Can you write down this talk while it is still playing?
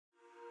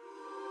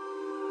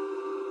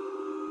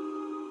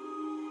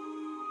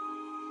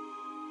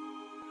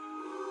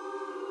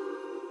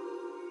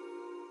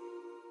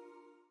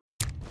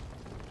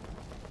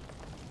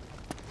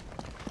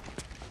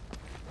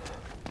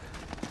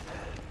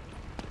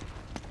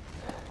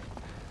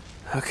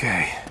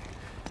Okay.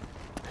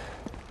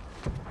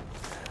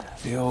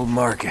 The old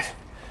market.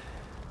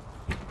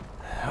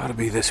 Ought to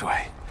be this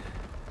way.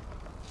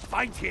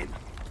 Find him!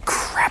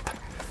 Crap.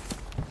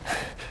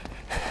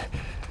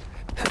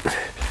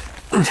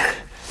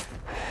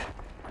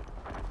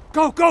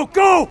 Go, go,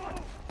 go!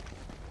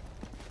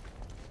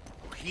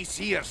 He's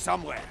here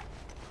somewhere.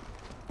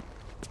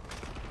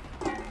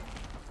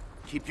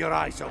 Keep your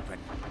eyes open.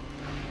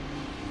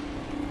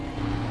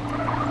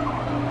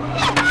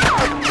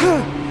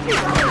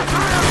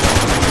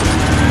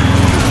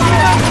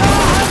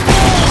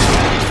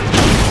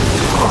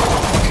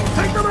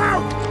 Take them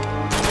out!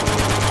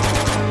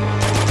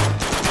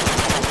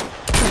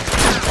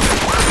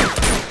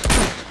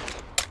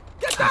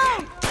 Get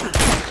down!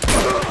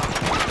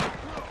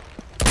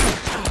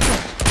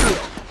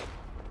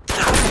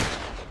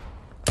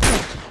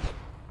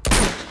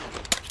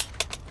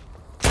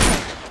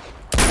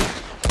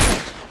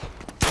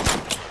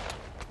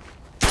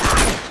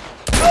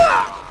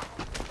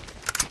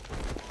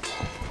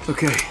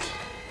 Okay.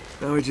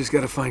 Now we just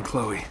gotta find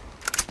Chloe.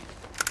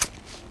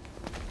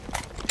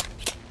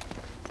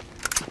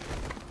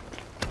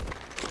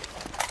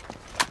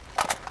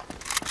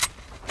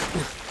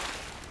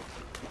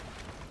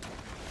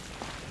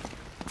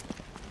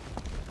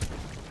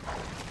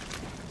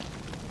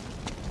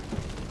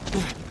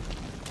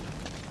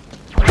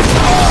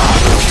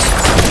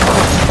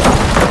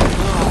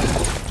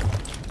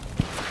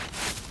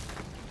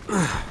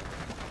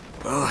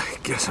 Well, I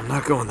guess I'm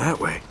not going that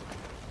way.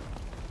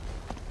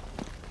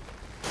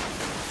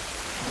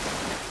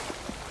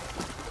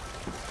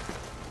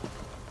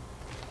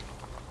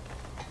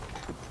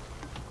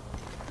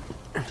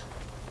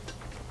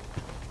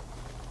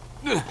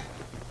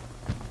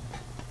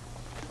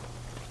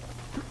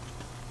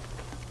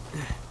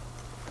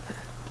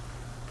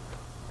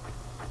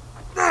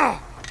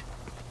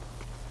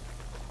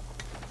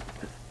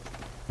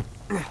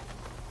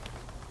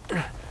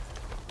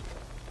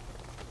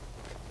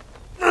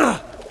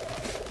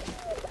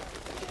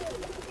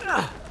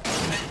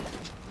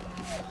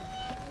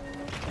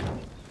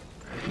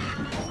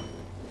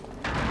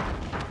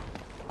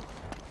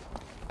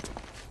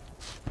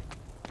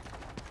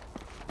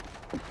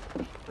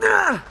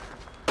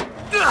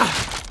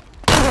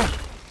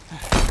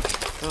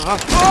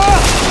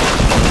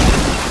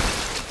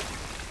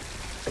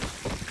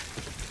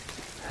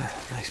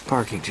 Nice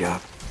parking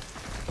job.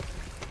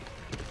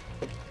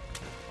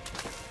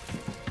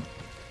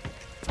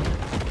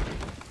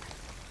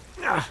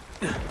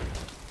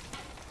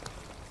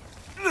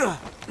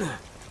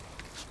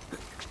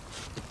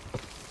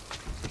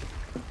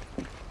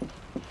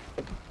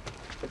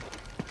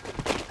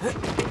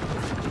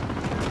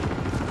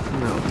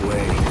 No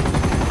way.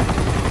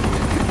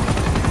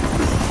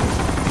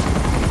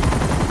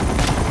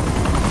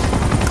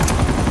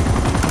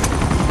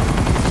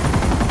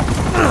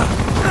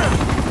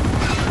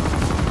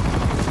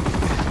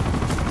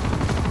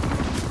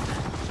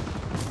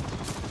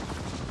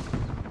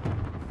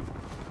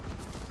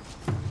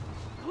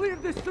 Clear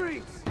the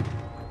streets!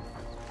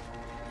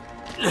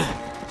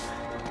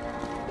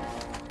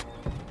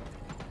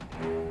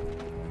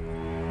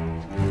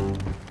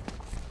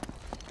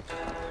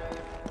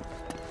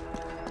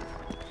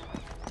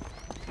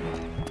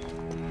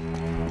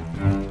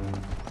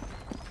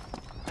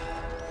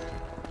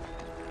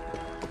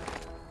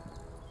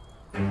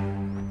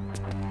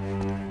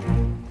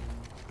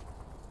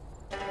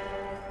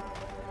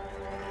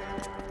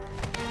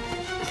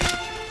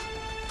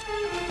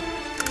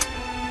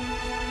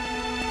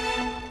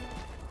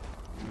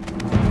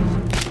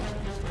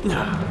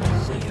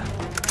 See ya.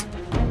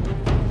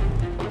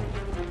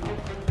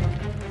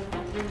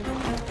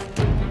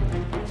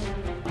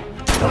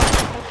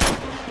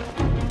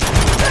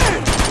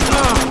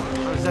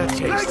 How does that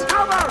taste? Take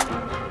cover!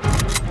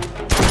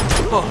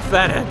 Oh,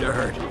 that had to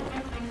hurt.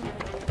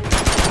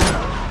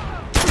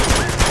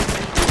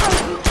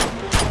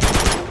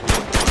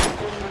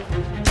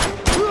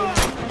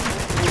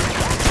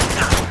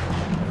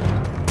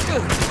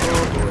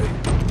 Oh boy.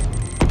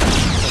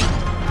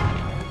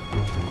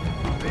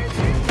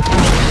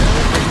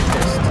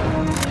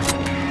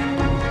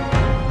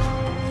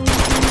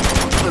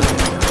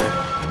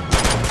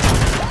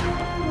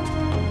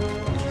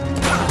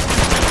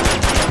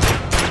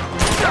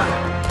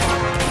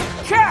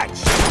 Catch!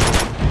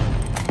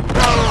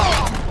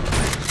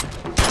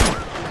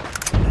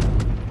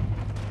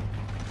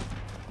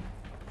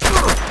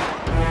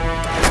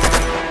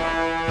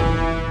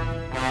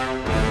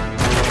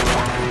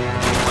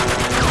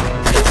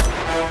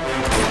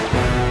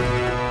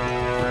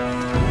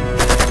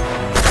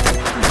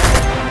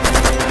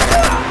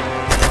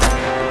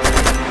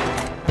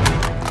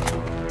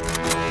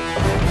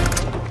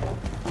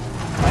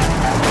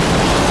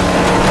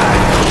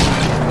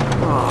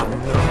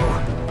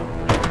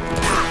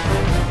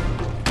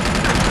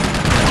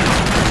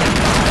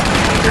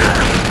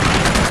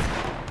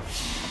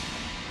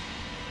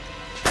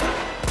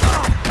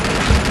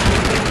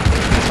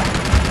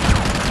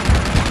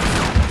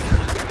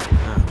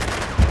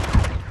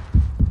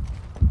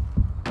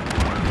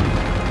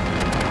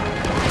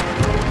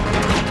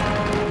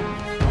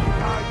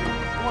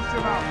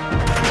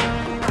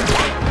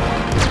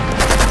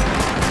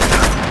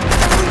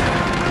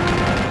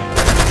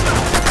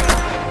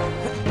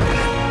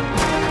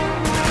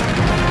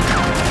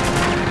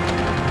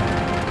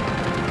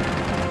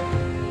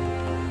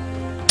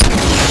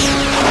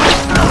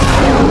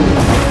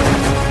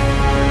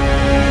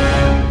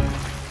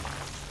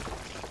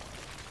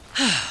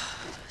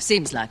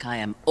 Seems like I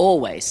am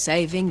always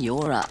saving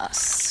your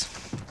ass.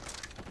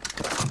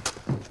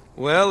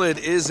 Well, it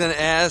is an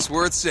ass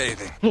worth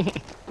saving.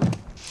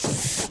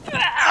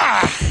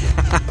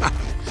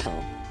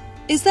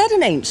 Is that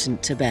an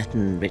ancient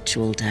Tibetan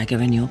ritual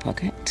dagger in your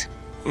pocket?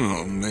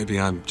 Oh, maybe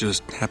I'm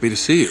just happy to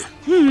see you.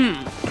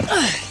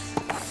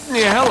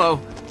 Yeah, hello.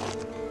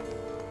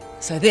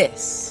 So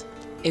this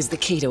is the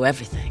key to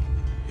everything.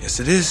 Yes,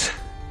 it is.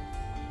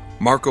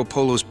 Marco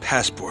Polo's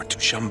passport to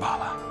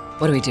Shambhala.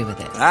 What do we do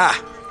with it?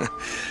 Ah!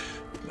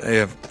 I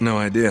have no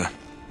idea,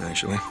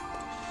 actually.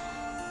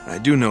 I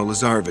do know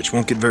Lazarevich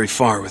won't get very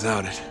far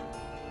without it.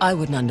 I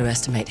wouldn't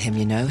underestimate him,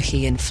 you know.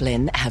 He and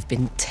Flynn have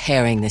been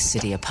tearing this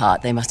city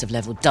apart. They must have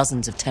leveled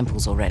dozens of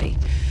temples already.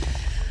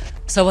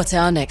 So what's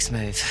our next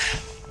move?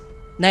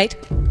 Nate?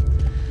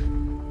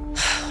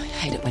 I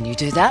hate it when you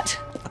do that.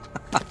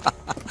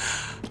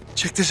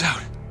 Check this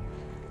out.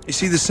 You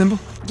see this symbol?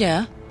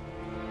 Yeah.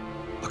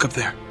 Look up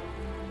there.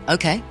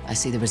 Okay, I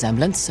see the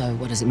resemblance, so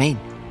what does it mean?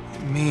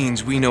 It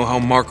means we know how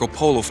Marco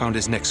Polo found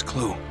his next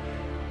clue.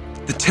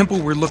 The temple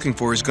we're looking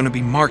for is going to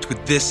be marked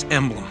with this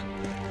emblem.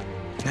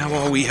 Now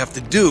all we have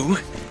to do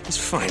is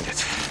find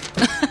it.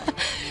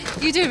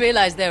 You do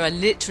realize there are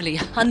literally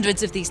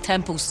hundreds of these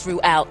temples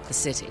throughout the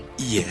city?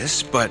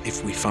 Yes, but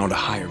if we found a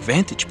higher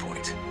vantage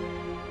point...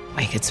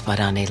 We could spot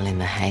our needle in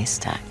the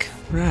haystack.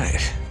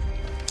 Right.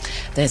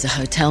 There's a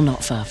hotel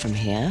not far from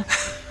here.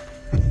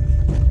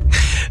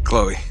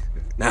 Chloe,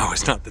 now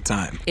is not the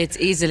time. It's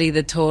easily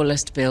the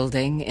tallest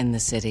building in the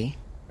city.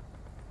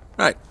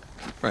 Right.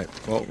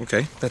 Well,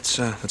 okay. That's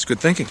good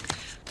thinking.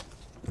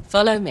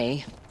 Follow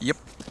me. Yep.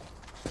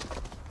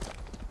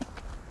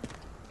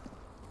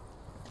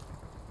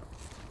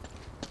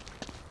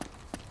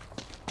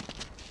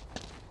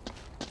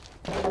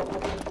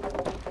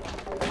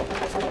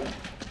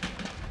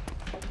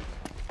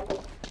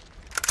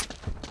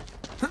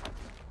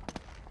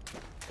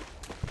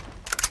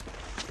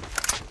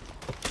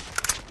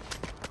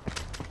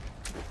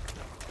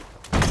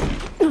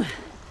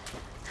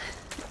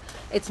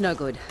 It's no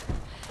good.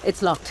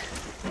 It's locked.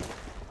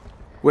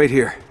 Wait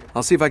here.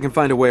 I'll see if I can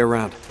find a way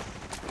around.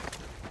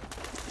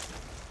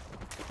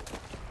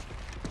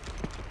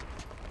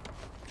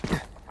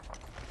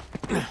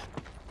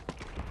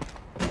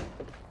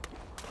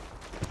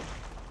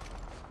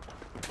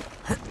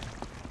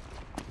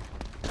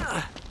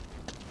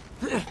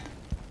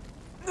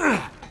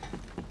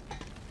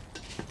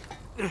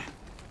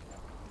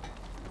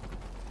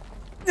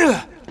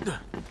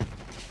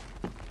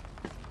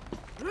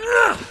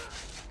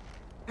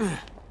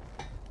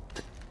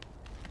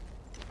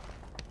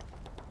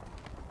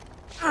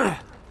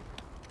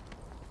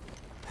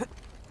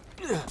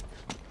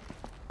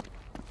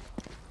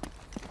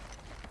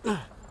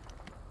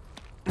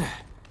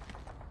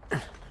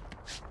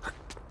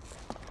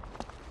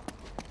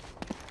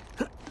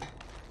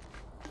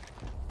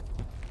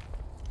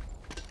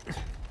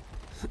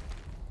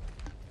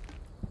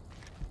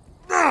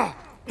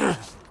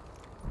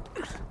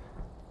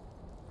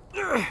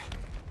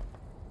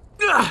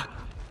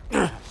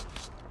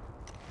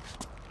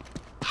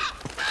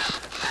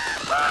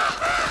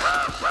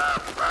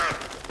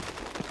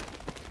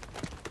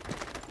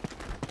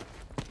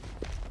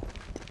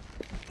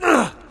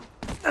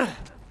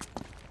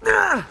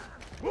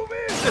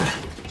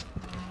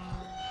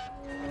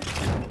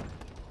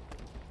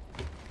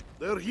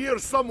 They're here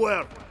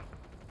somewhere.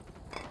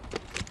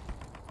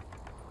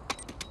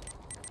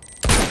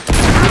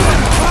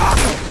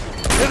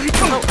 There he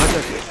comes!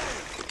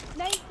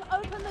 Nate,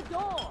 open the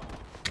door!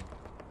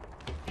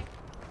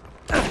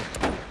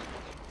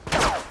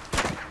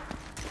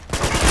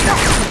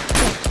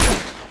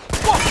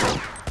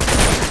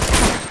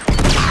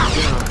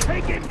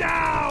 Take him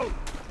down!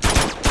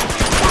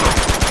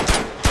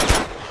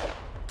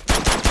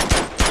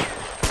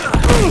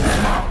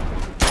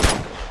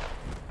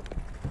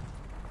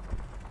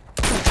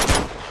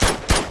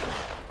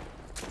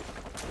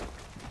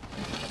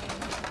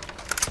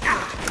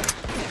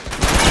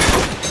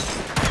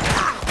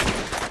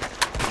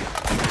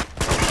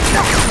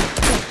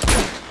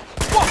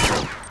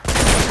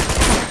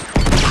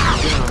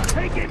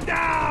 Take him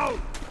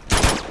down!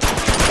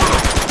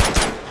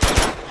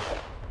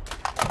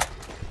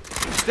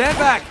 Stand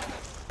back!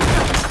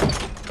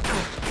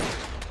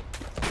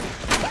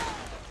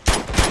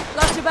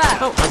 Got your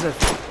back! Oh, how's it?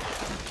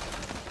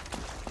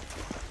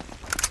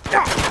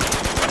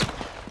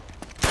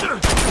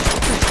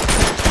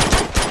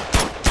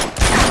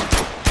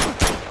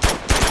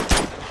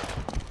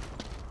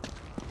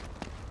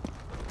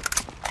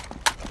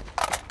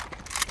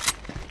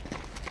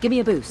 Give me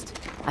a boost.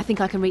 I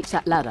think I can reach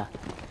that ladder.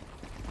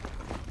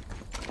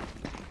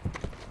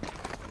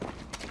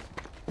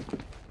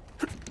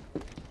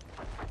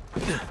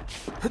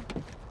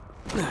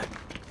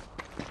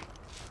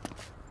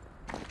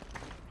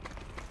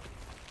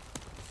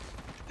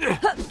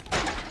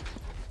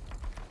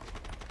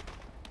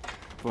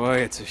 Boy,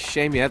 it's a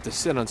shame you have to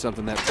sit on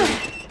something that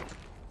pretty.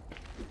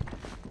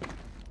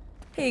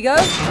 Here you go.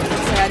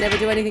 Say I never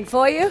do anything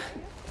for you.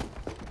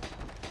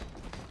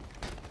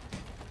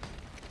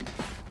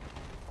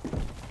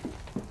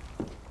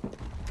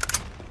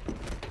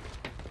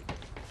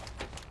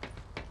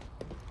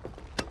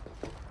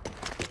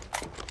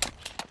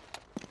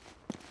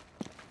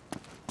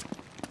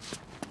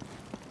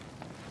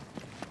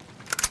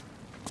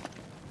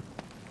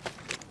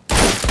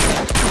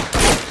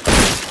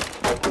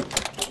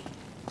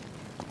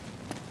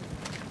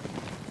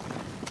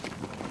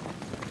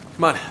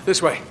 Come on,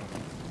 this way.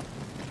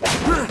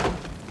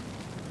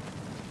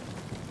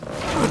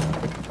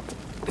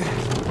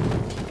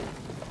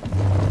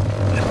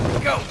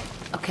 Go.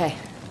 Okay.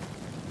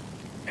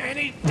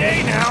 Any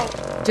day now.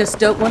 Just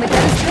don't want to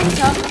get us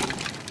picked up.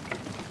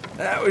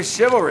 That was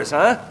chivalrous,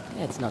 huh?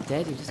 Yeah, it's not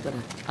dead. You just gotta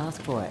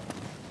ask for it.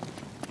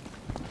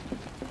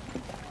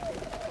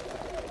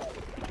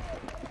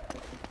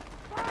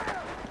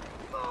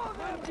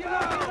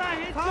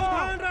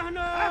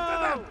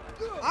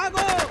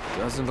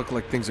 Doesn't look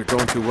like things are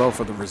going too well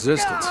for the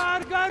resistance.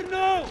 I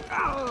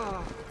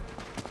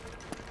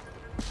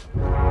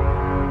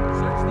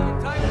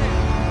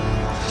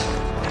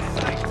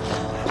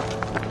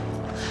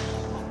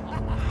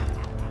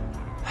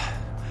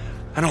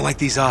don't like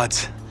these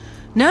odds.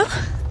 No?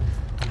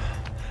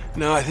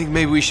 No, I think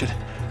maybe we should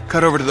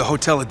cut over to the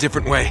hotel a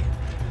different way.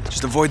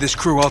 Just avoid this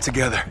crew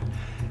altogether.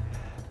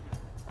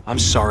 I'm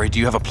sorry, do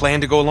you have a plan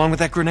to go along with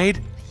that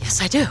grenade?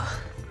 Yes, I do.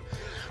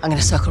 I'm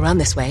gonna circle around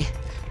this way,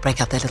 break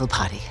up their little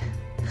party.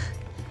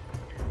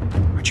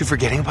 Aren't you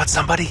forgetting about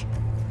somebody?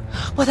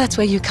 Well, that's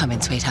where you come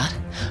in, sweetheart.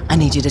 I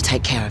need you to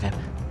take care of him.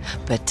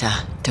 But,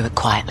 do it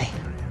quietly.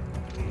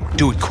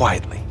 Do it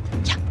quietly.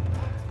 Yeah.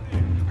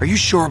 Are you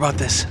sure about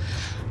this?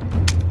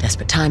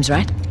 Desperate times,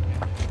 right?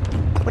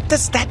 What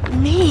does that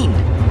mean?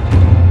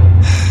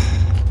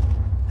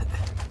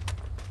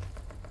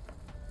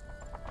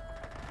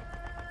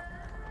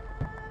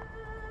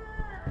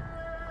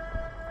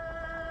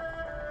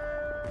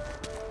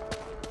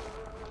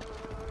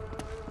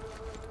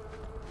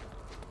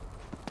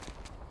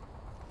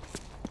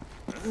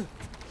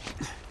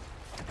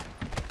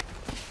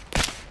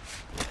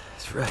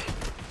 That's right.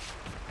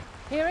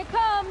 Here it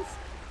comes!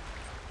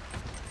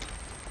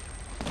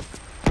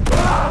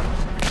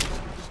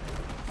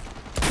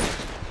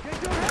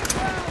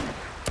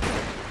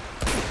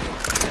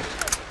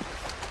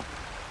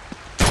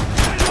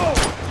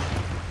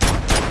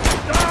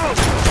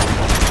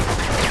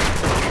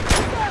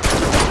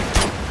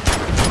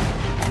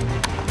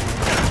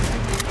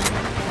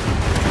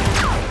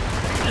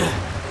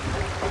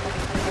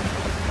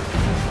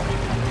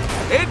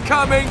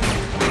 Incoming!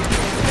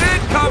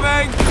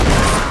 Incoming!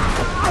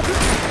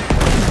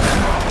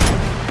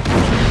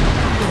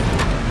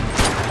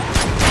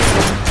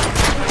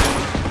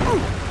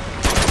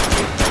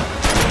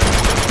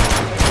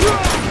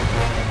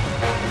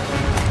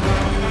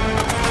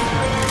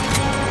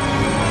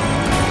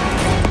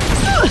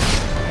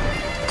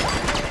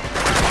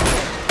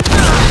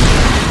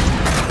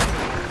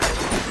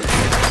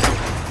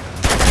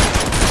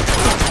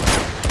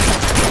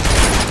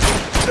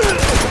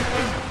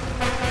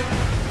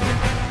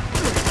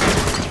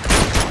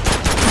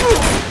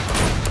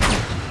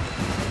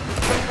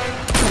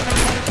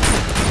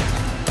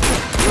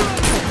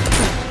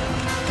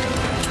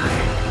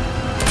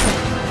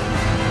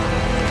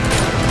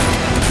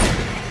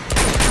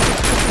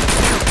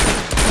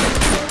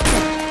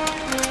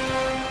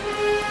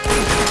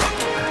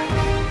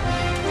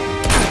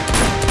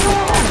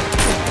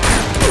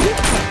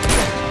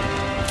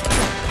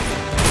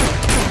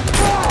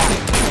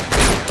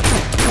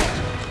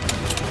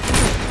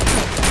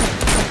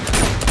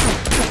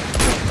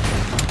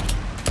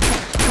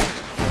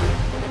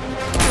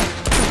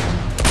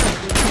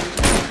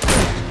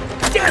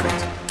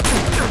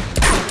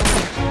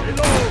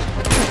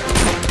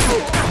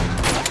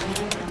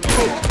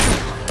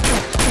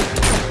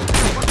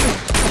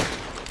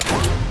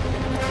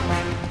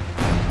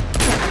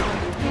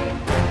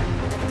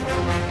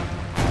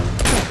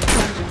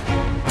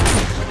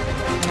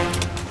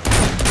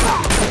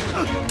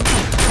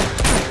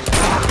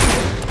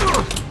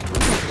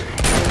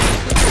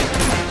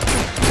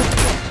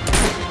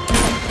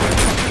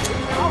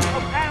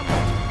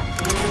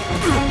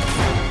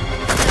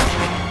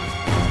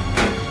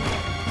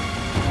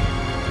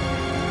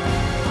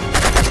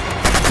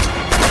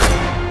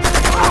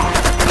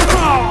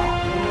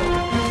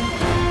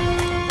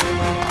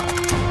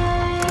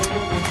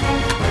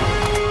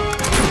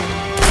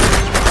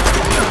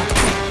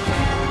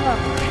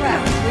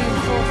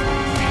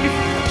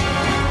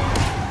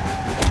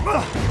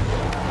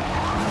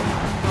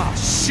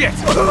 Shit!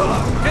 Get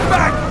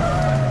back!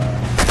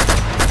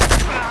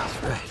 That's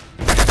right.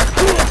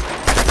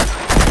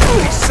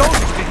 These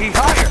soldiers did he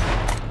hire?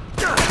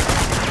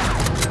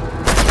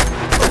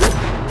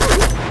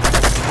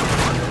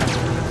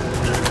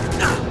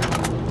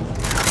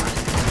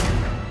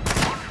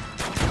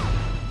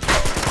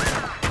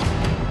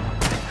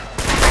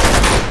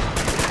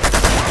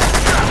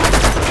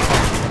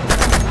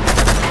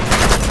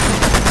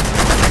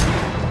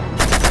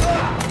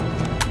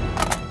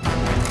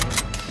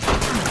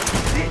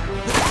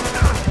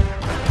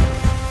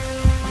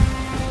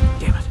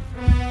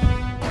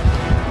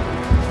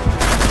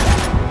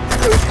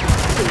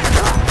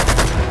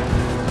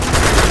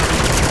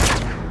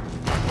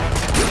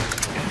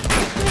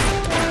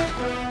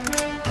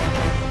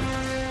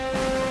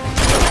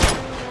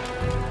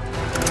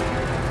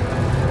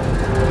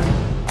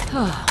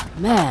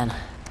 Man.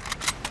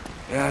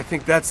 Yeah, I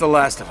think that's the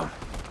last of them.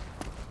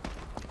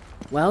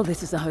 Well,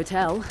 this is a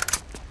hotel.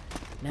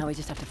 Now we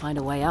just have to find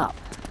a way up.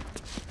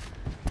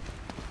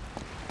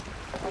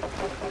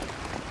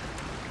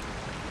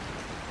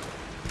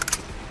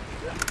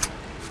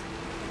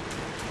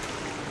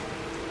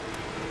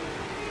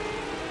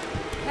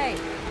 Hey,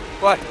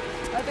 What?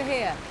 over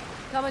here.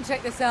 Come and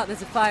check this out.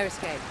 There's a fire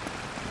escape.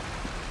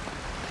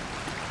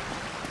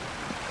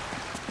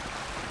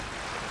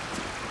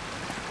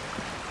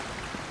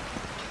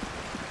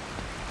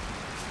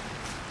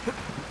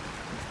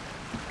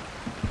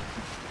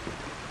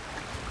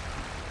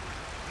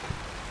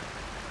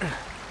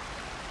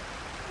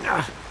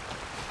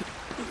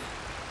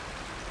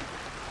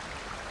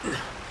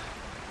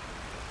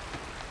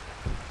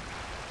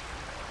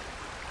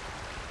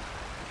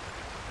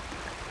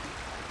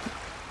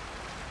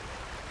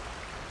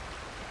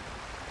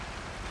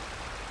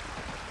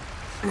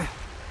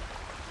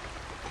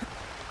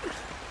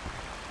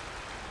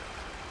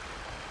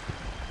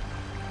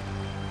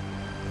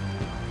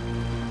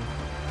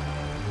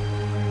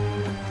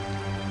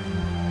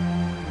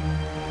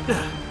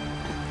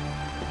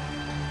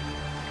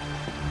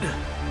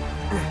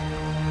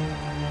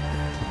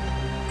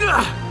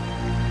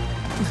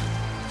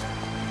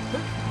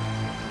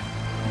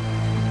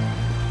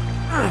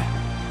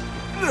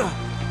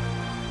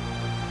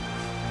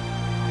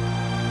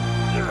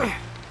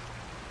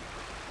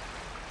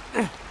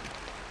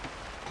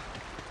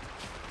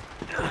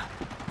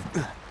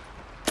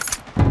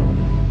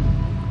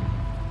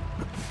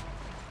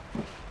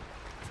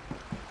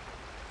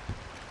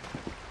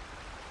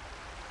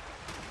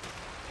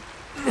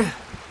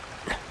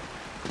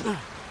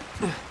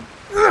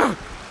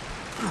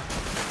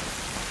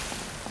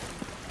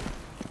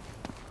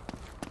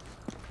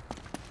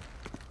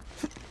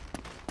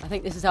 I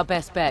think this is our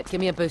best bet.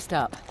 Give me a boost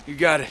up. You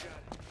got it.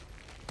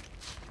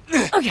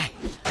 Okay.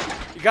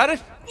 You got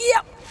it?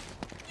 Yep.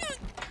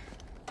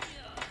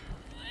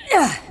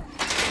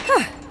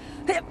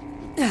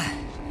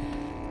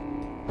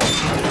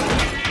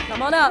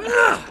 Come on up.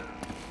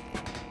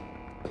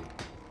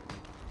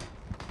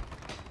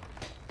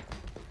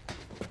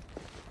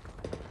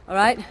 All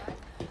right.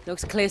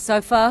 Looks clear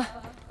so far.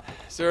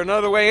 Is there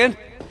another way in?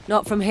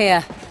 Not from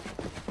here.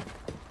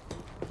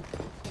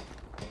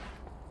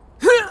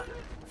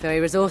 Very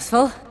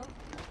resourceful.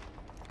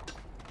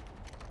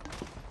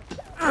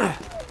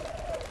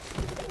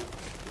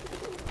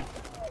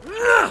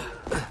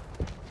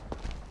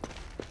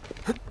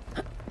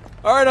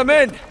 All right, I'm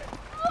in.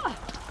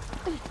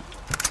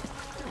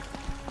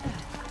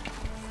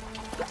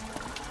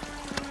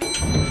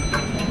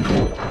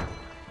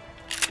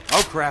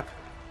 Oh, crap.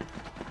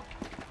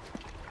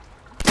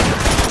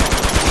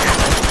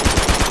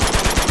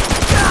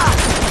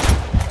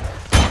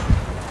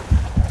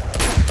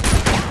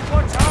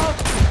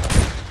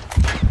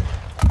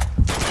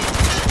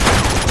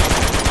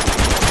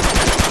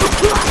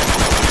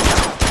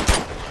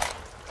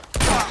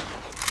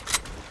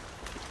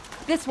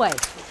 This way.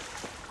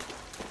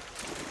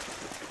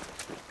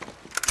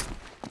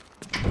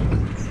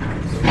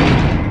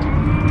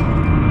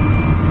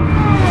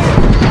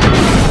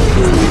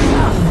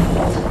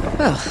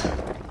 Well,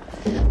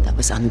 that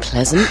was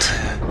unpleasant.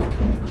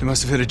 You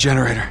must have hit a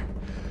generator.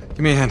 Give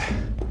me a hand.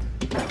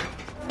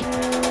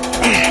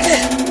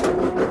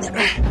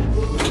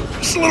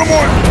 Just a little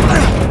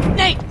more.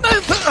 Nate,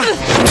 move!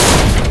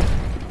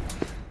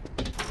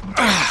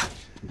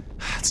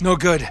 It's no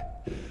good.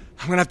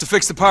 I'm gonna have to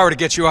fix the power to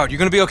get you out. You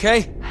gonna be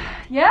okay?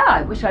 Yeah,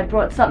 I wish I'd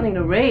brought something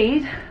to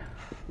read.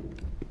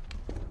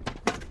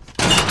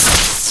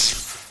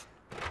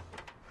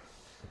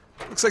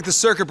 Looks like the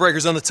circuit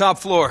breaker's on the top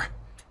floor.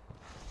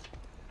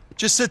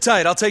 Just sit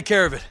tight, I'll take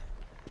care of it.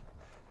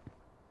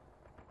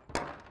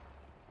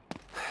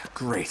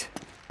 Great.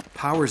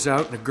 Power's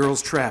out and the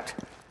girl's trapped.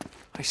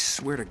 I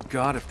swear to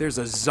God, if there's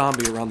a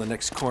zombie around the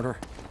next corner.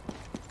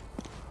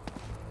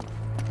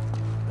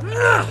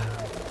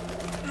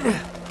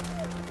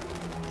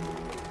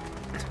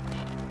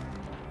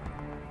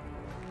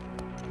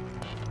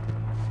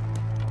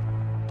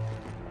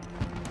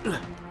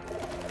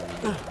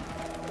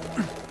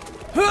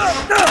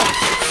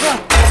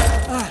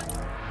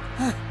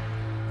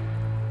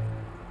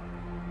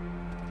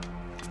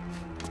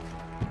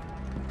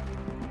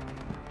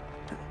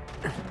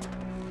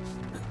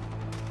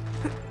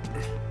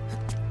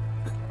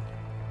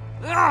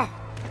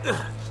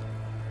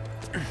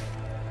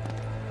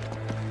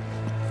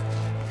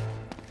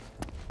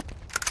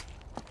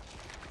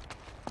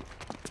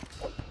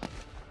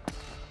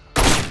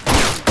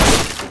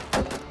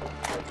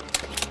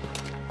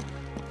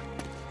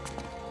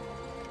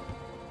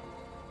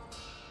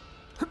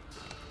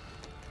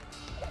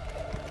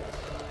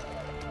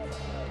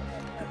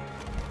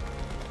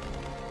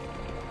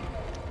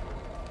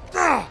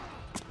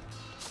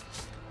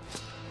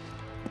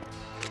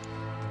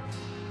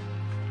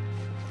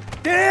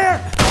 Get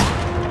here!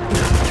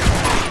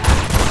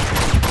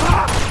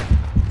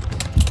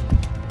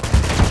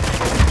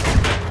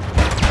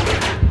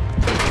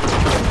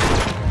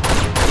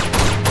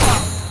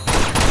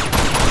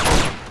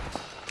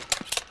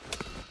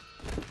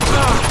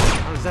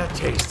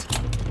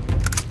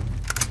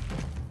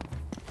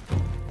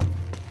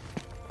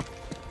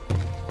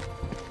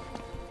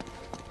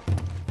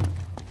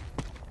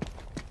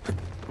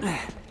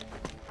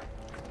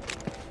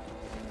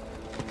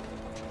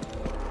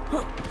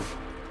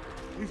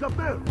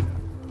 Move!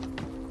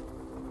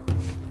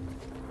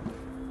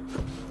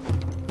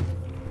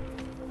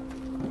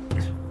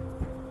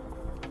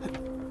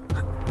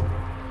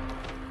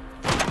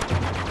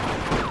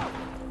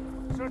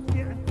 Search the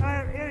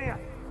entire area!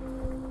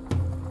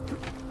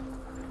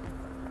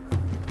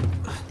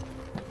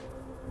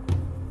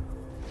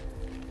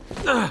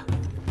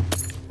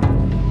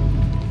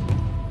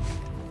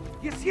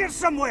 He's here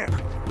somewhere!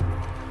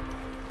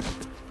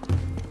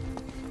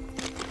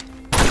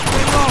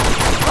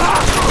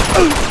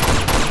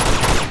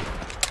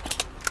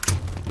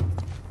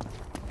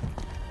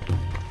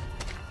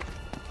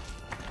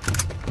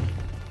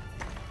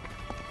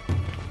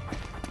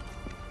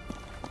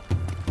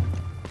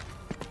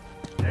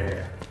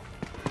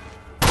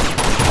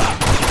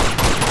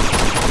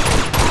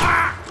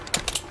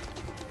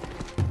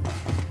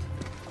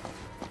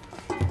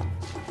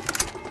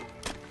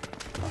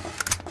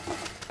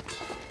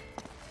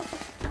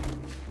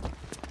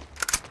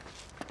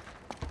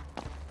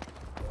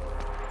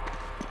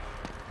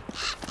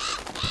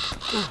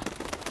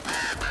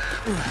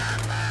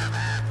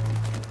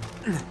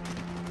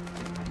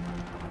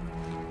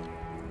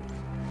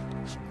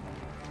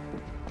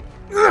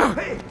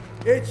 Hey,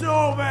 it's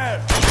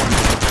over!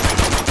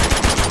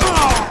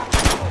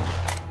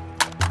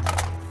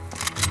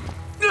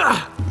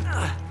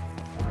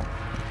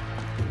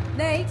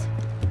 Nate,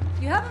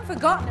 you haven't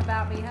forgotten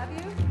about me, have you?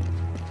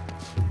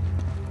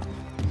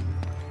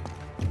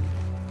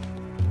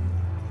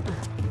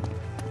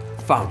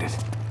 Found it.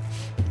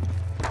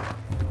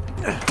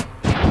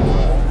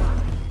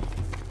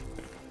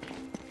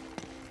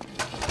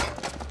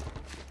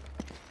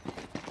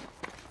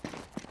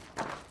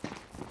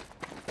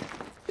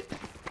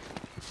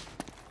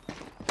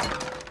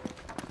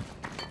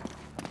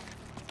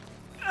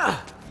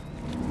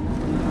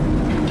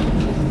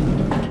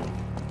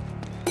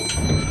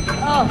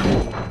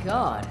 Oh,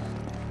 God.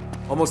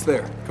 Almost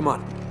there. Come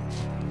on.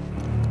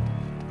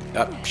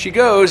 Up she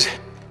goes.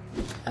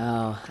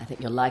 Oh, I think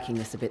you're liking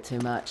this a bit too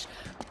much.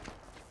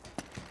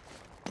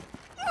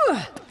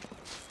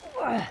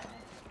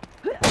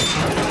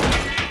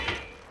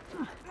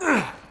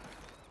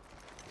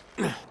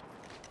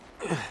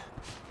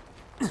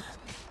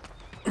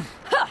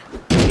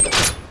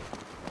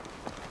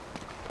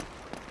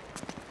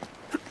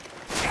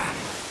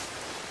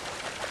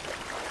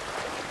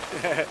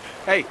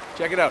 Hey,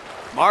 check it out.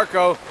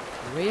 Marco!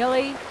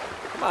 Really?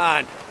 Come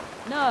on!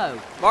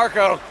 No.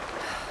 Marco!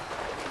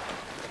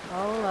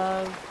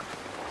 Hello.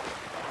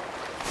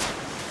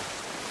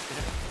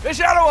 Fish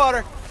out of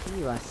water!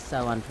 You are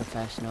so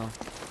unprofessional.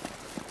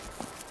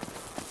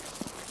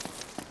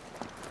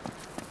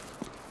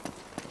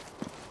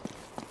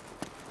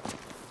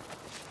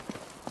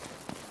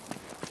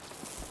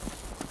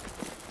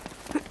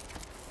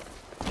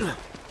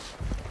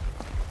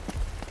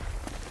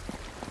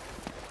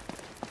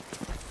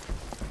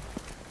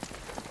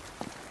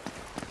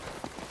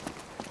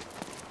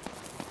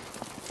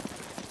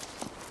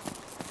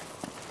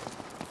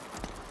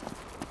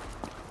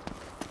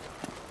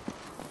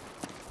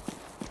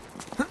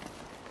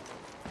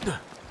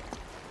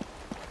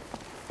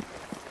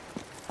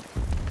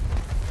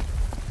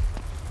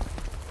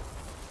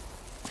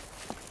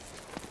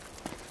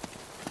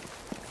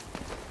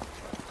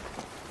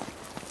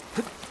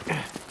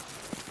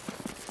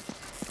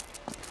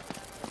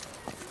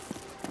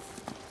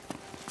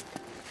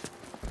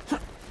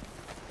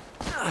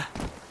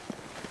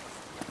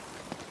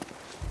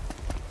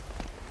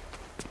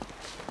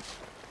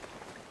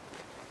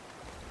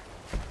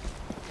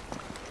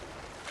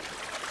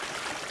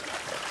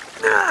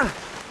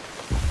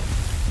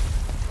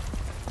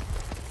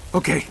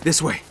 Okay,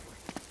 this way.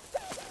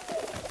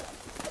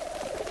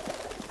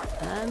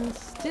 And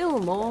still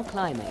more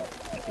climbing.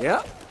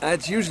 Yeah,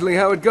 that's usually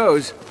how it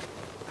goes.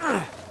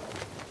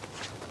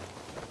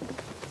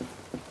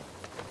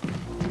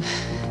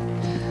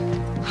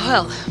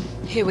 Well,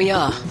 here we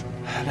are.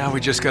 Now we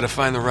just gotta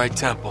find the right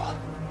temple.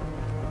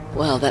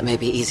 Well, that may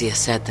be easier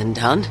said than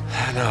done.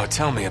 No,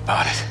 tell me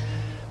about it.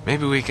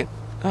 Maybe we can...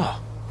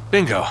 Oh,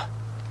 bingo.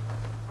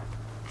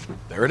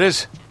 There it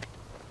is.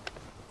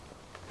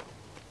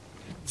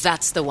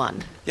 That's the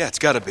one. Yeah, it's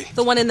gotta be.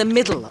 The one in the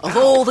middle of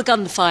all the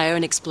gunfire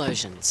and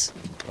explosions.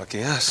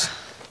 Lucky us.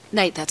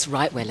 Nate, that's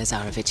right where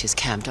Lazarevich is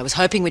camped. I was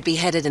hoping we'd be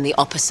headed in the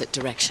opposite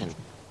direction.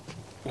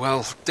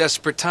 Well,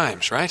 desperate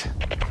times, right?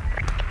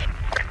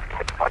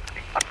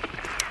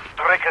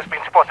 Drake has been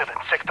spotted in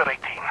Sector 18.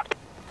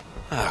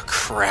 Oh,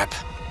 crap.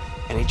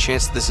 Any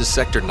chance this is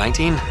Sector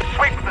 19?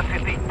 Sweep the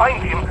city,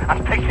 find him,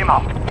 and take him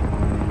out.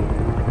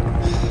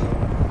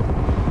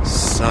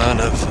 Son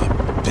of a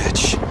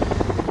bitch.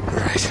 All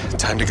right,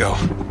 time to go.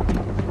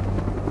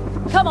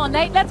 Come on,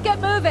 Nate, let's get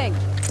moving!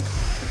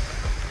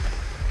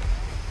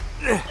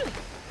 Come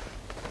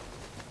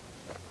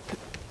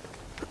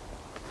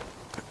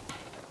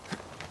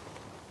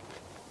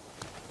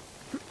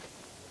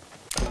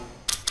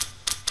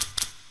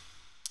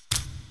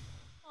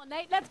on,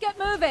 Nate, let's get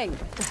moving!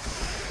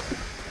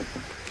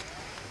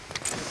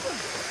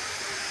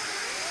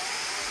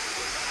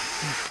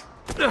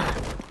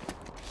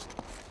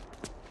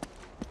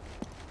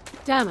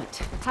 Damn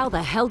it. How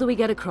the hell do we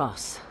get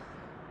across?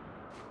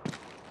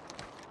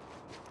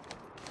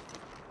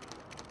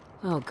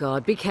 Oh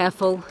god, be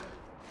careful.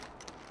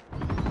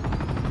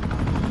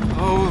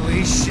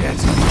 Holy shit.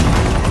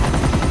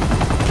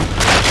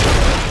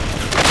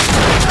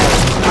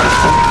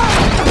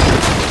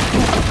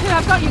 Here,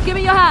 I've got you. Give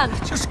me your hand.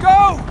 Just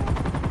go!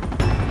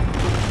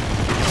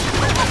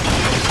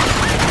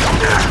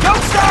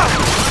 Don't stop!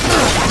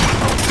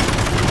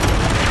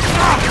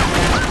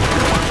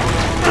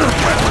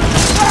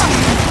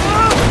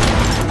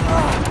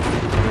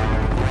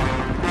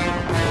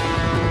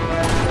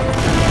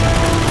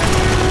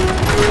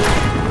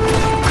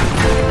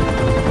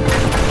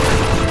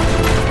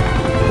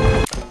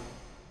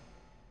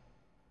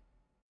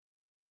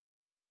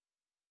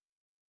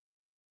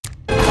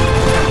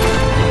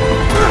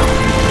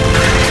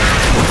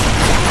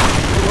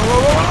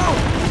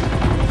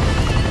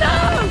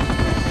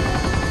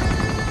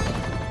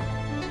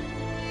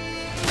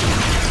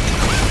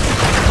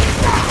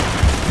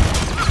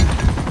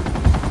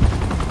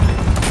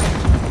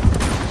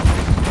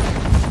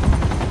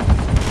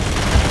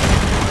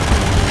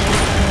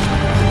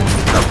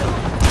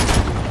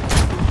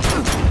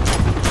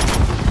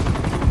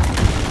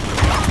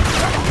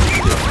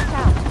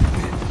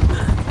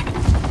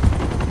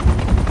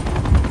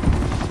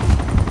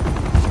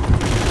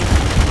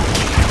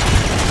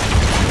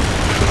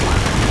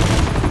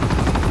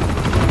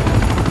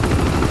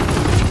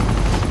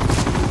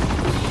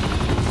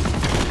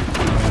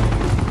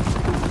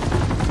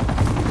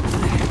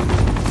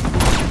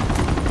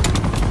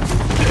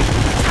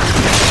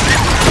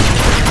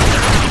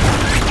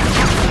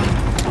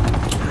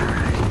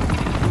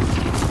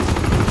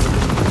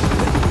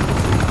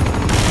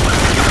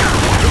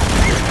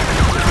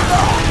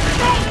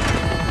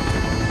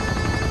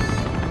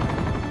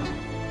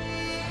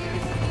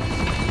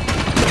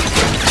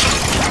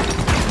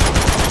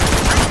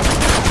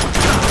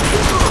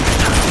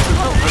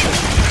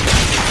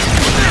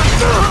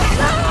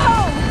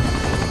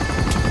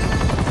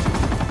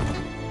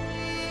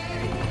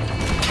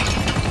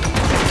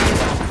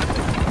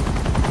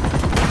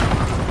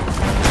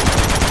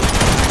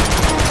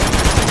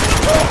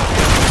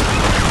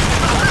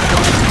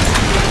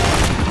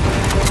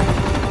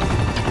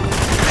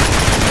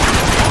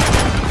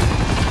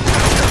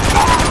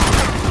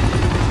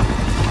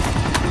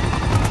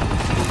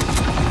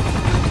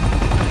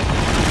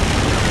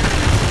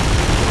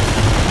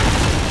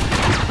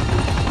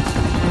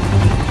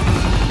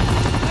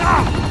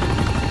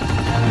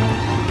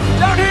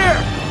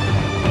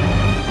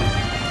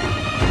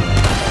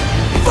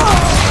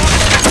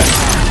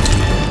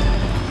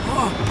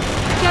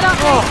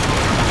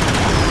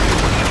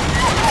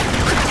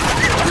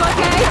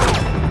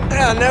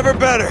 Never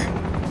better.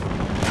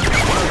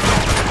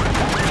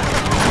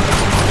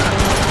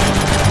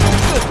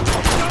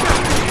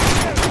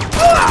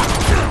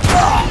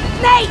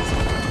 Nate!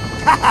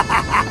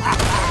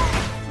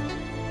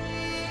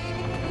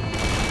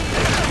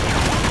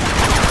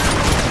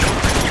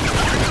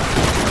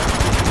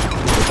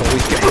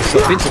 Always get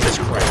myself into this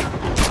crap.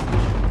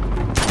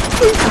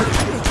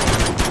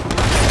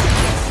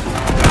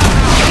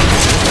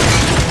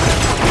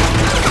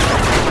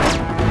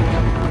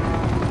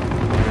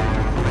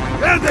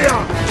 There they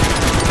are!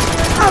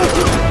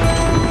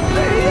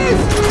 There he is!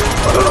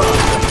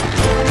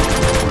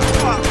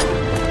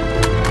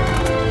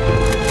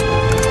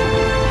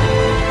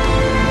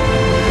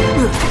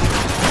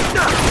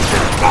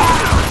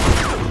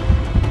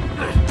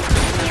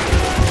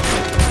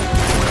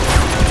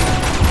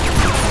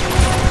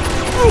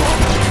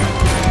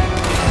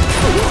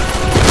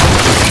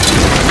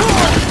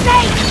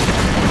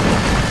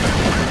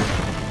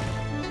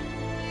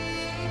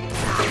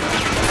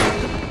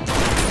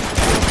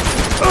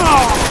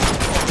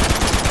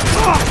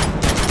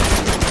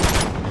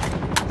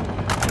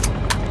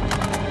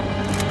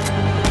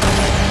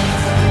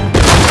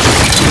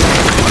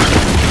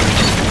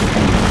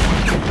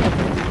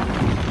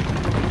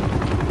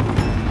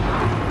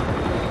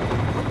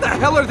 What the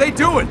hell are they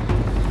doing?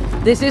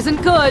 This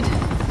isn't good.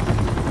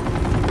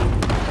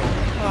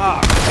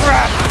 Ah,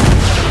 crap!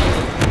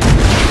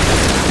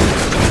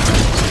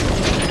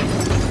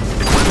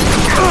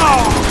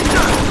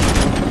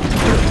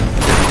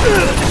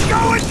 It's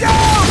going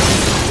down!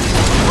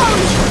 Oh,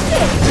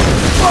 shit!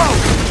 Whoa!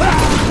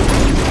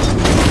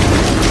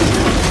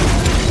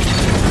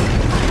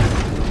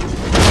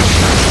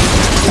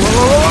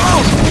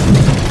 Whoa!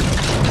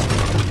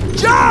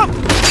 Jump!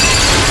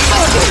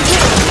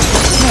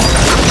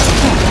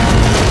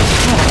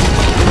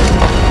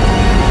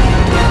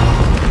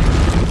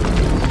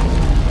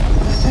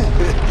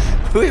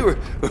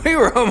 We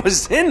were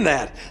almost in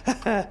that.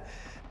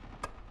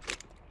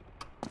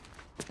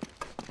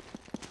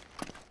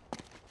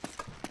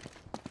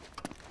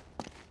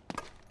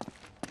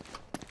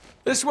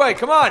 This way,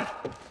 come on!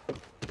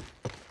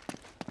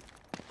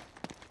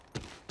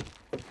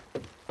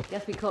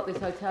 Guess we caught this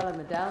hotel in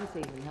the down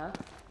season, huh?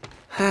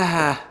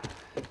 Ah,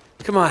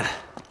 come on.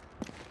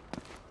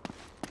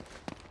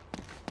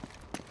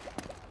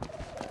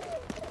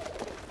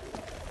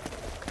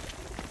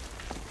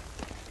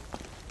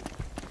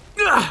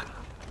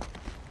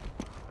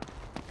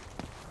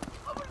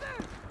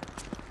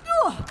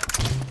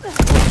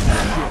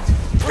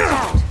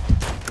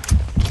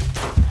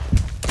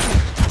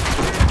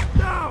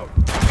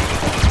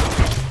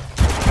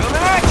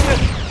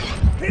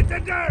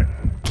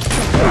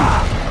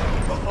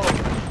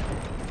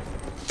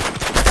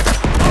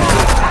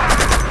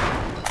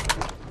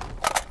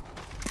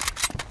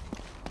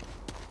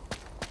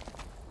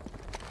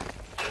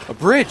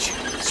 bridge.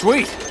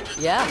 Sweet.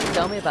 Yeah,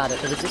 tell me about it.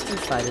 The resistance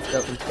fighters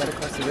built them to get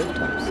across the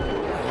rooftops.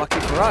 Lucky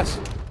for us.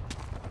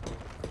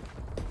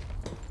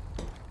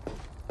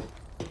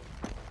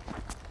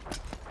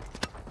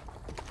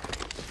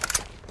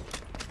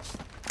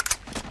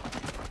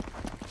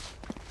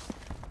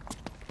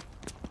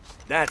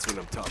 That's what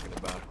I'm talking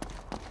about.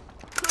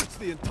 Search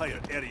the entire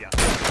area.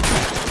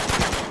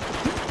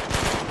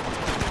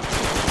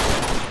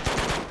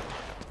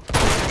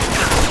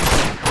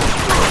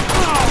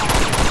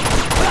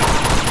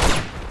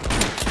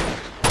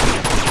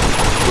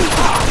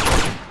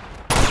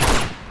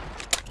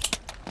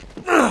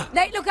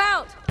 Nate, look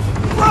out!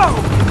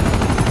 Whoa!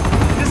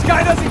 This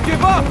guy doesn't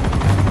give up!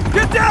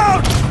 Get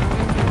down!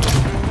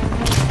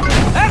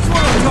 That's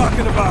what I'm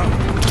talking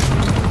about!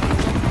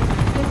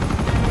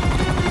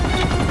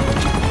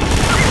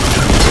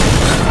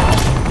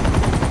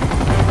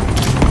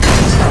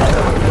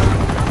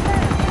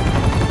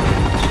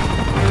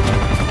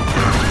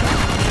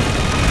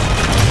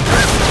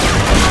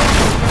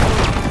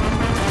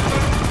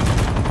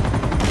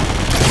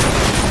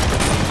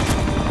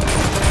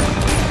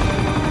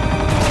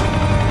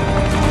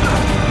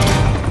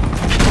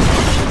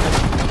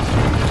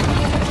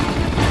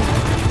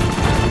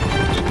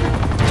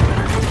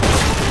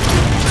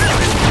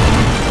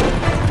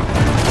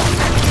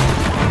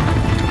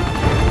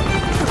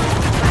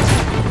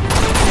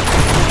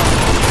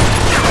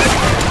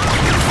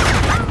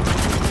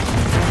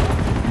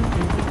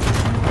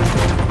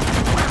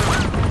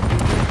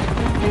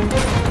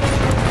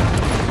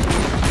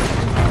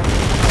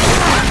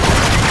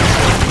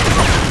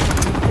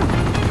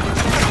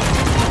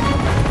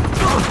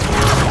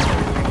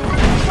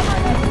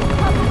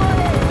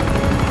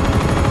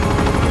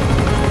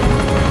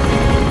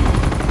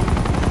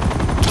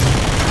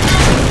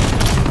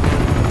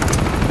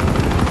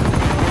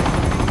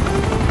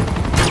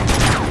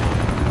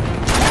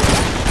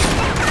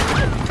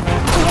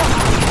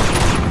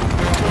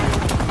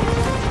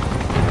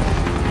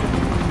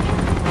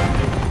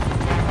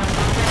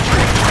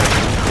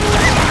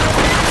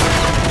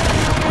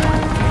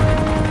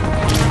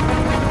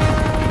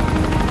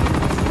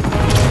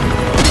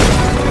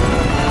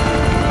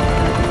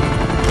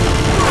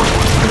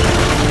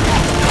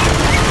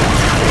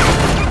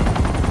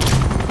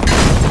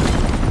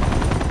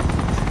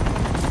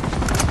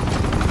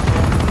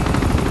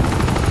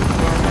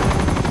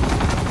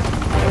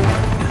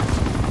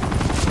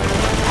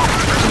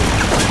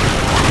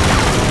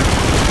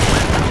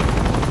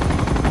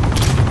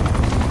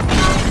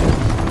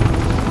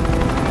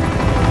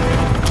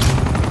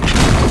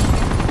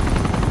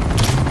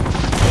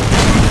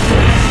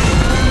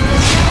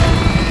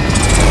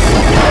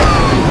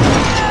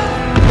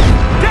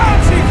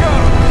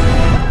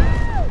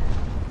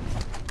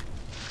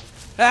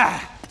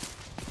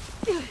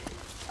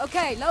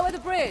 Okay, lower the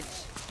bridge.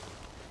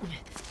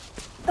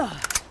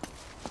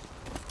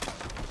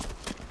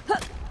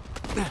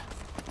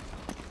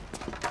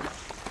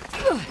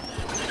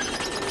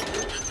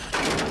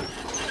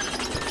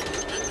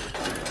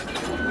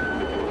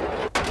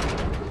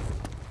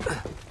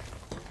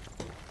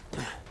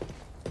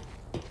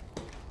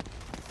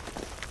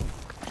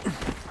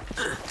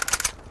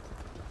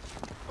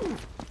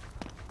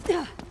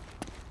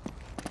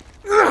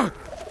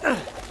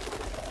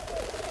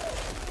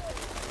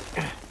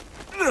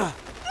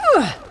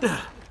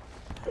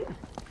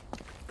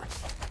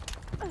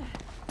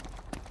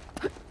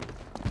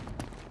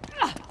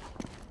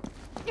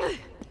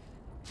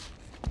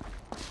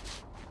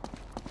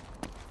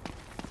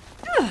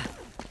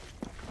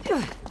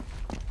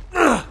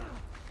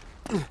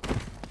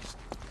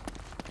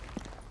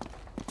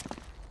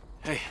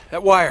 Hey,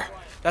 that wire.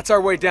 That's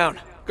our way down.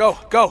 Go,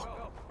 go!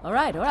 All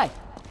right, all right.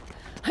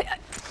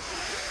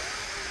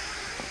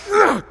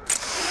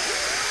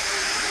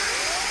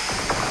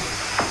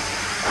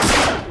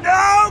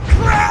 No,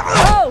 crap!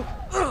 Oh!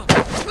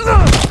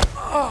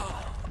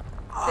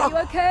 Are you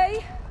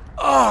okay?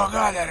 Oh,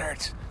 God, that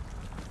hurts.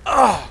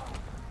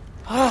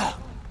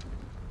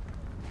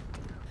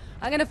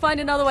 I'm gonna find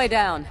another way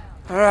down.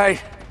 All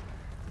right.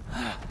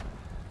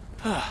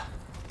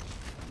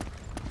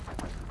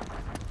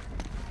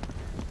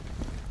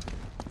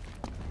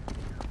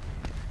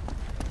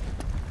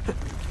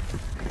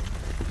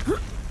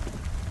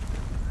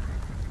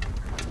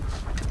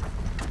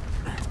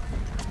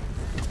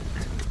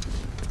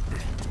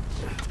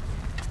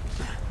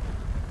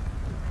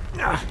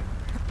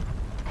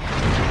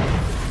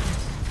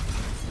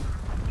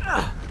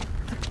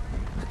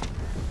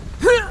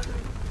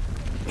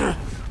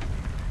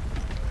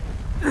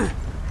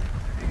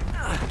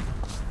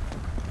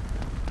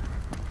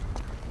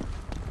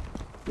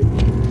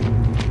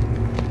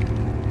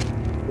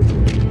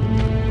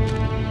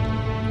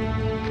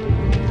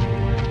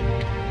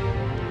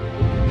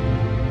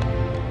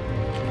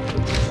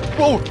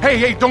 Whoa,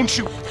 hey, don't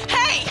shoot!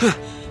 Hey!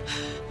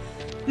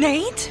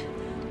 Nate?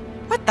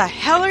 What the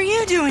hell are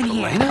you doing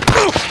here?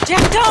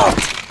 Jeff, don't!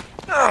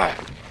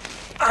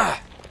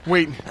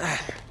 Wait,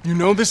 you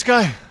know this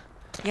guy?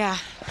 Yeah.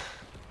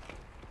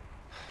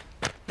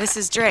 This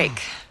is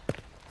Drake.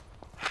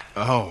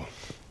 Oh.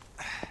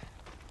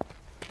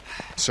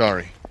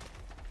 Sorry.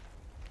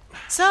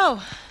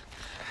 So,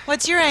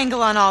 what's your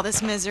angle on all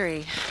this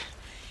misery?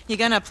 You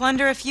gonna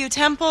plunder a few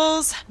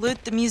temples,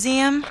 loot the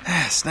museum?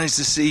 It's nice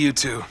to see you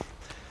two.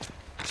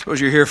 Suppose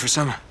you're here for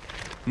some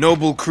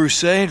noble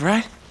crusade,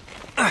 right?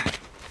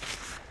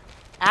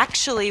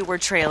 Actually, we're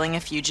trailing a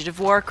fugitive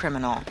war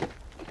criminal.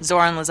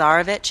 Zoran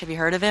Lazarevic, have you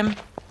heard of him?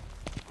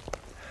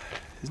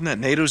 Isn't that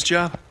NATO's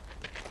job?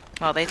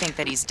 Well, they think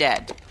that he's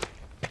dead.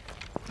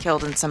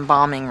 Killed in some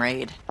bombing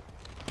raid.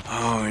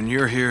 Oh, and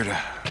you're here to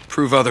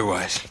prove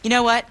otherwise. You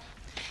know what?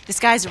 This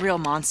guy's a real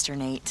monster,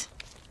 Nate.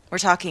 We're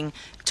talking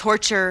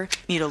torture,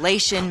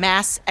 mutilation,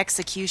 mass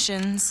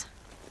executions.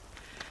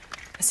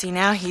 See,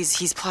 now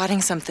he's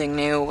plotting something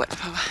new.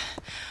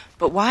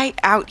 But why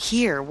out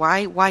here?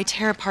 Why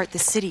tear apart the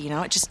city, you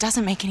know? It just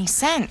doesn't make any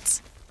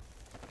sense.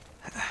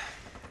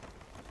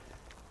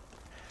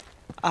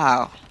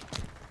 Oh.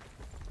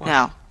 What?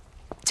 No.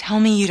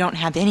 Tell me you don't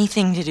have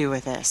anything to do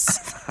with this.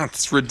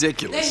 That's There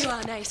ridiculous. you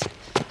are, Nate.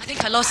 I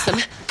think I lost them.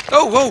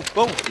 Oh, whoa,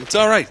 whoa. It's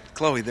all right,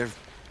 Chloe. They're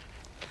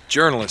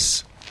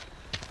journalists.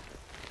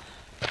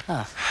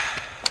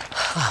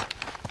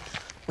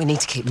 We need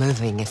to keep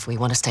moving if we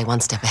want to stay one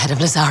step ahead of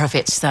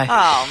Lazarevic, so...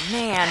 Oh,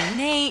 man,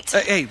 Nate.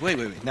 Hey,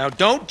 wait. Now,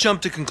 don't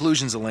jump to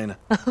conclusions, Elena.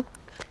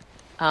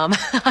 I'm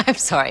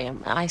sorry,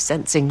 am I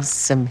sensing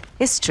some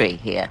history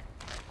here?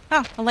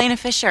 Oh, Elena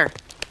Fisher.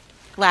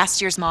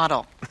 Last year's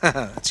model.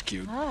 That's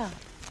cute.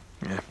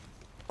 Yeah.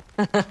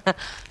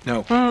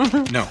 No.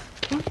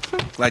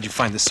 Glad you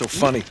find this so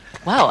funny.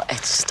 Well,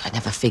 it's just I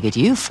never figured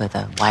you for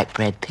the white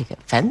bread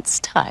picket fence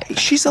type.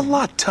 She's a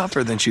lot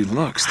tougher than she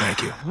looks,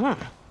 thank you.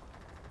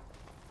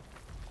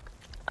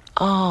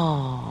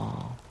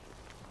 Oh,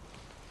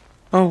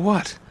 Oh,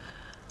 what?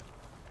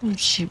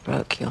 she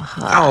broke your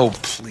heart. Oh,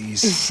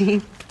 please.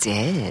 She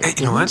did, Hey,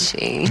 you know what? didn't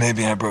she?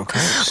 Maybe I broke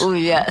hers. Oh,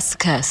 yes,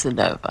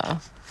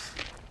 Casanova.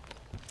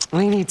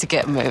 We need to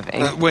get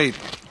moving. Wait.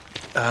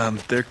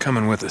 They're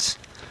coming with us.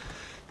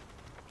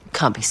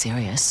 Can't be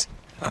serious.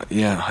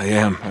 Yeah, I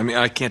am. I mean,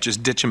 I can't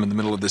just ditch them in the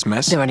middle of this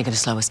mess. They're only going to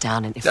slow us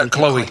down, and if we get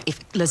Chloe. caught, if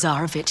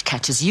Lazarevic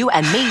catches you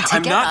and me together...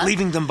 I'm not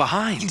leaving them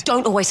behind. You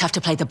don't always have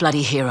to play the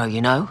bloody hero,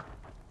 you know?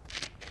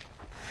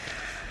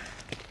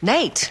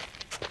 Nate!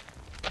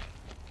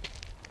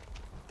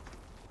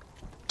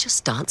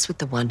 Just dance with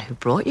the one who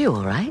brought you,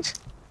 all right?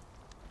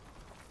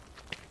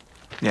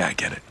 Yeah, I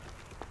get it.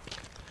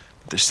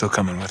 But they're still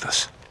coming with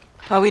us.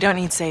 Oh, we don't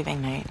need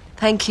saving, Nate.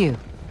 Thank you.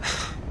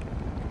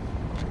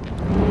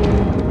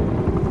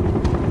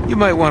 You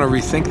might want to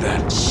rethink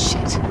that.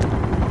 Shit.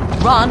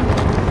 Run!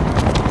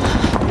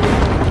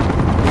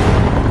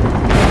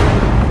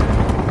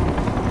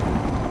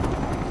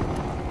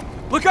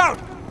 Look out!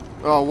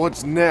 Oh,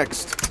 what's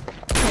next?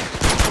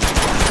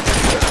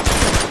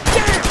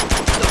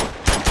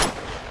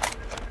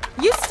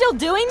 You still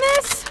doing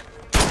this?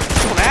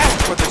 Don't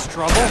ask for this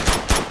trouble.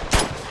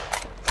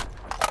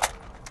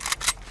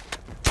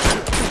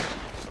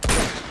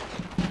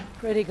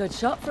 Pretty good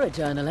shot for a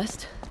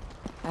journalist.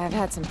 I've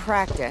had some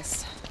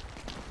practice.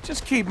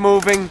 Just keep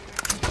moving.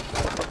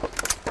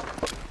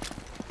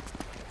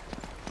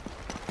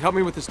 Help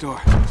me with this door.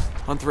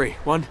 On three.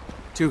 1,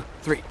 2,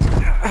 3.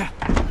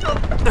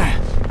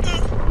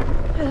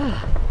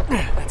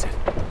 That's it.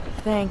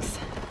 Thanks.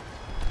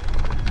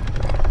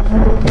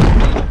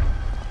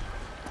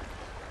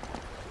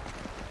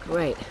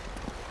 Great.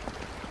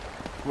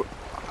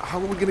 How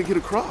are we gonna get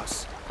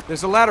across?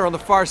 There's a ladder on the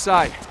far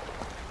side.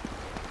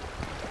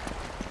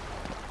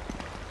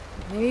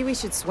 Maybe we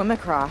should swim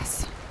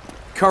across.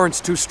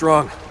 Current's too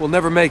strong. We'll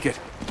never make it.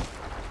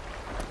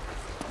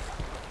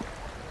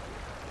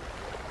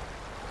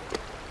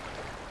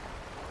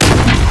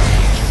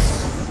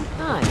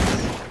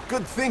 Nice.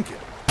 Good thinking.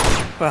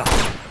 Well,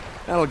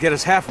 that'll get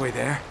us halfway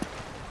there.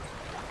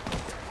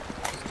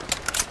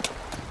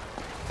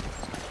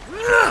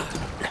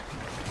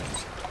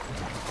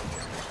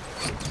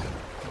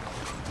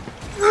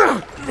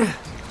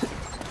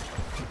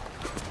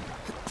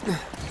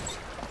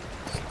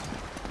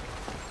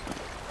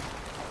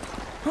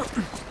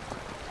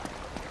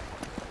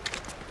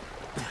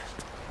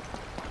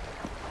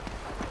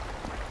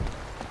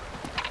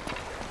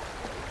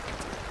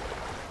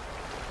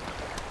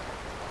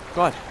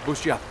 Go on,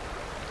 boost you up.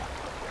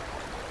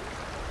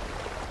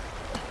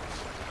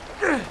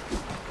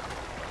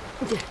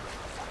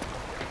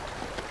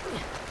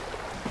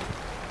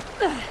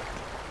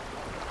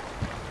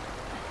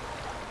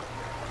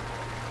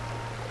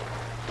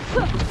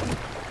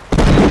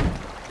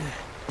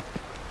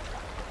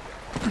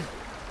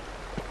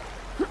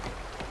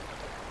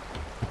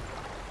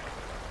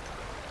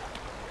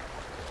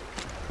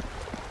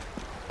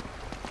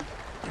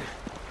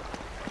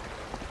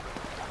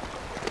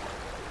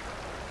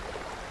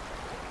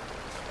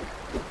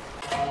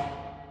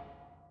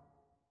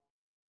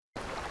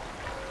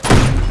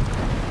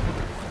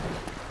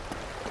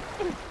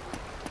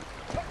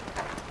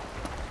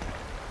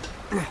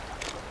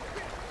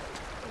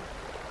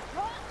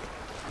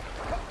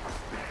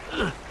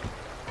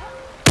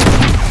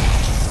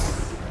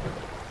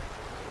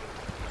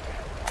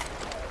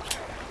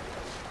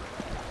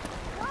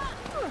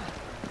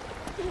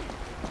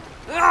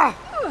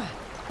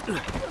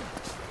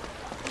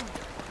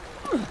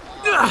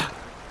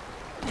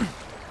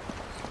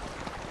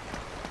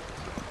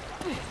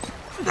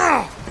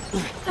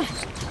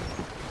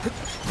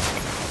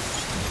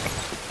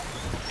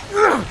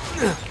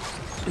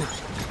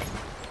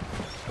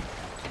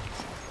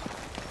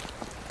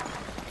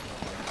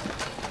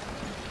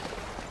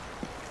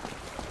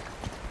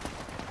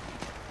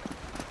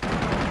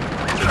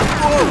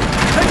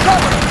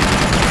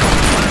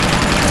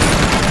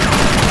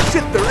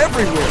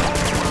 everywhere.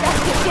 Let's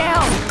get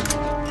down.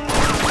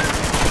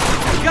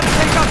 You gotta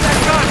take out that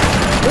gun!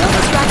 We'll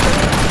distract them.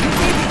 You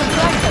see if you can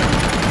flank them.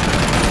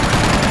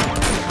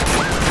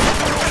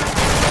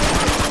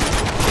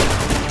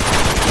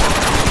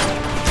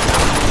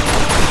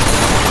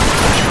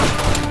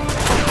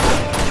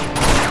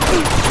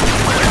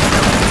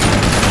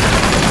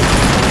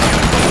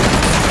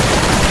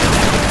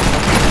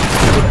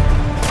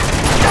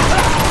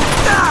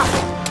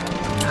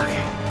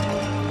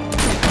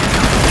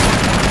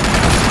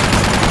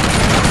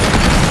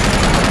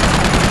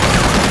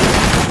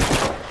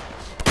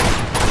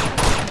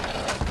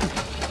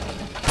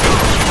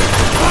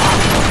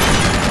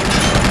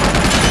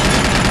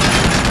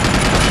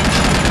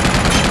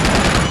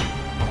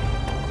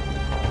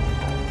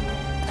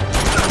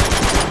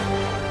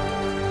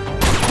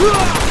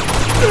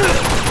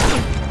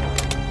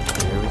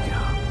 There we go.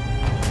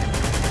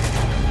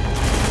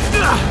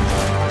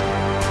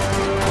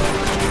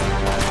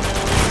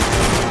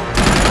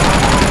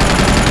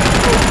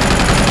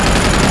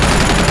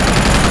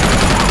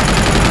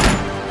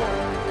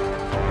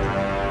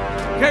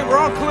 Okay, we're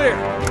all clear.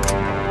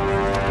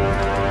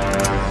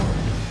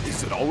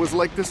 Is it always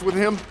like this with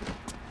him?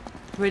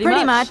 Pretty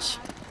much.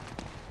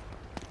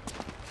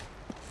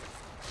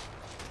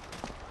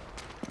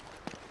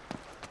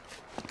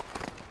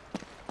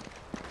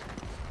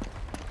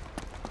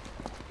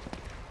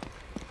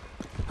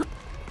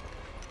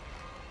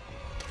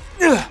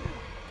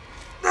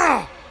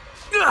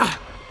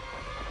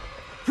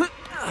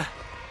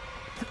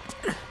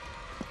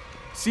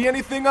 See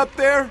anything up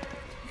there?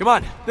 Come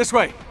on, this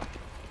way.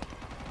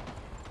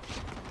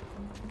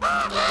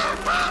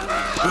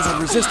 Those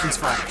are resistance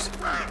fighters.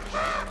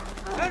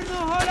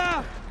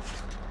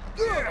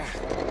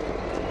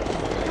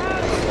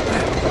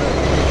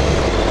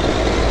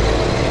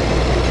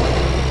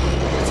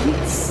 Do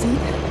you see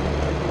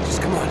that?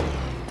 Just come on.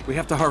 We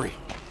have to hurry.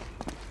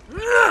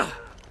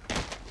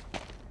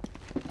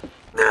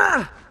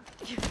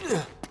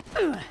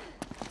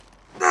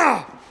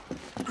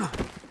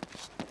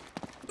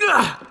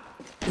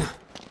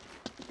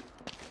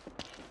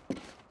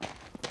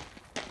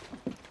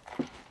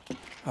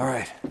 All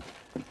right.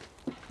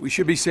 We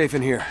should be safe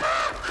in here.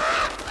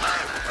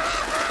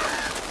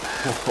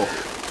 Whoa.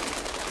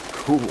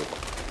 Cool.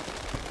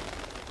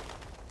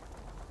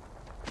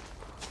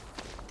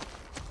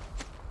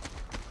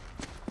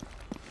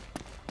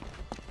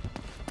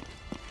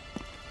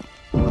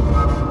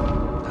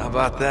 How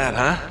about that,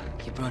 huh?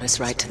 You brought us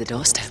right to the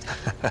doorstep.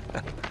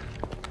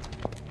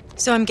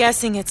 So I'm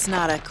guessing it's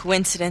not a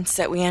coincidence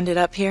that we ended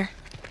up here?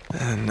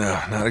 No,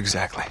 not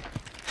exactly.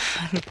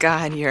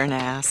 God, you're an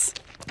ass.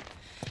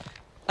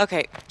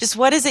 Okay, just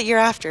what is it you're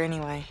after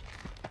anyway?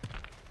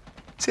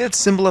 See that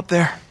symbol up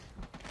there?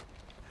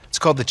 It's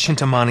called the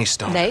Chintamani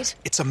stone. Nate?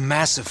 It's a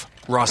massive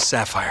raw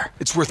sapphire.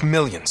 It's worth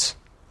millions.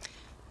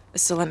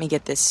 So let me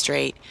get this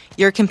straight.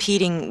 You're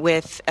competing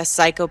with a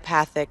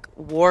psychopathic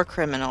war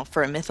criminal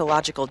for a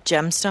mythological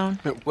gemstone?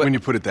 When you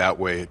put it that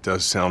way, it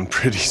does sound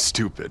pretty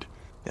stupid.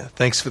 Yeah,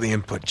 thanks for the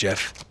input,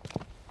 Jeff.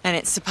 And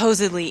it's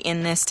supposedly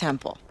in this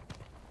temple.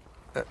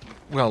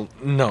 Well,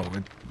 no.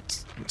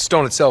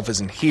 Stone itself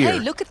isn't here. Hey,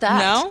 look at that.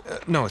 No?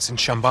 No, it's in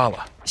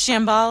Shambhala.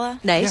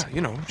 Shambhala? Nate, Yeah,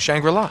 you know,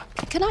 Shangri-La.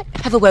 can I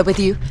have a word with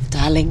you,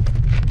 darling?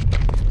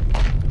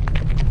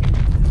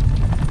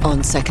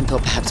 On second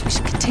thought, perhaps we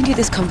should continue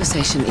this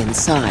conversation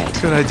inside.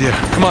 Good idea.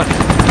 Come on.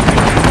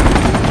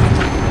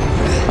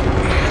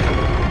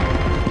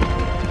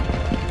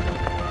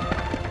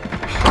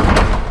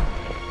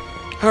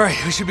 All right,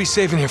 we should be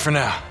safe in here for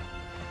now.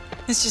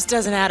 This just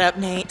doesn't add up,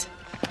 Nate.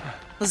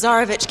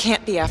 Lazarevich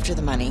can't be after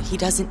the money. He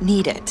doesn't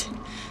need it.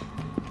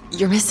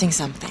 You're missing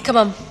something. Come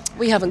on,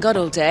 we haven't got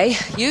all day.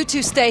 You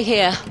two stay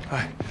here. All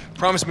right,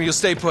 promise me you'll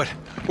stay put.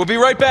 We'll be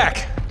right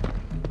back.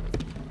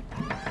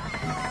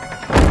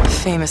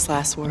 Famous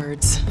last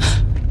words.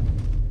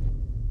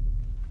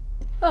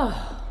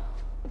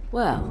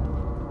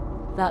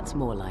 Well, that's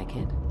more like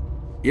it.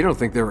 You don't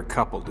think they're a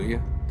couple, do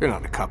you? They're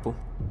not a couple.